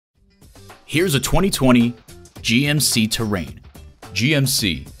Here's a 2020 GMC Terrain.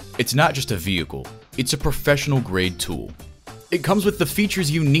 GMC, it's not just a vehicle, it's a professional-grade tool. It comes with the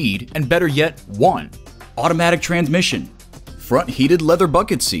features you need, and better yet, want. Automatic transmission, front heated leather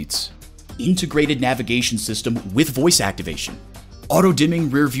bucket seats, integrated navigation system with voice activation,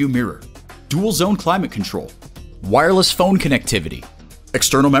 auto-dimming rear-view mirror, dual-zone climate control, wireless phone connectivity,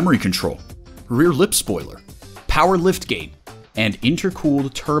 external memory control, rear lip spoiler, power liftgate, and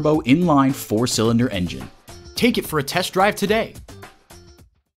intercooled turbo inline 4-cylinder engine. Take it for a test drive today.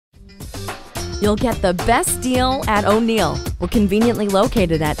 You'll get the best deal at O'Neill. We're conveniently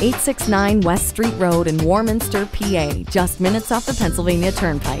located at 869 West Street Road in Warminster, PA, just minutes off the Pennsylvania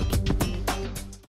Turnpike.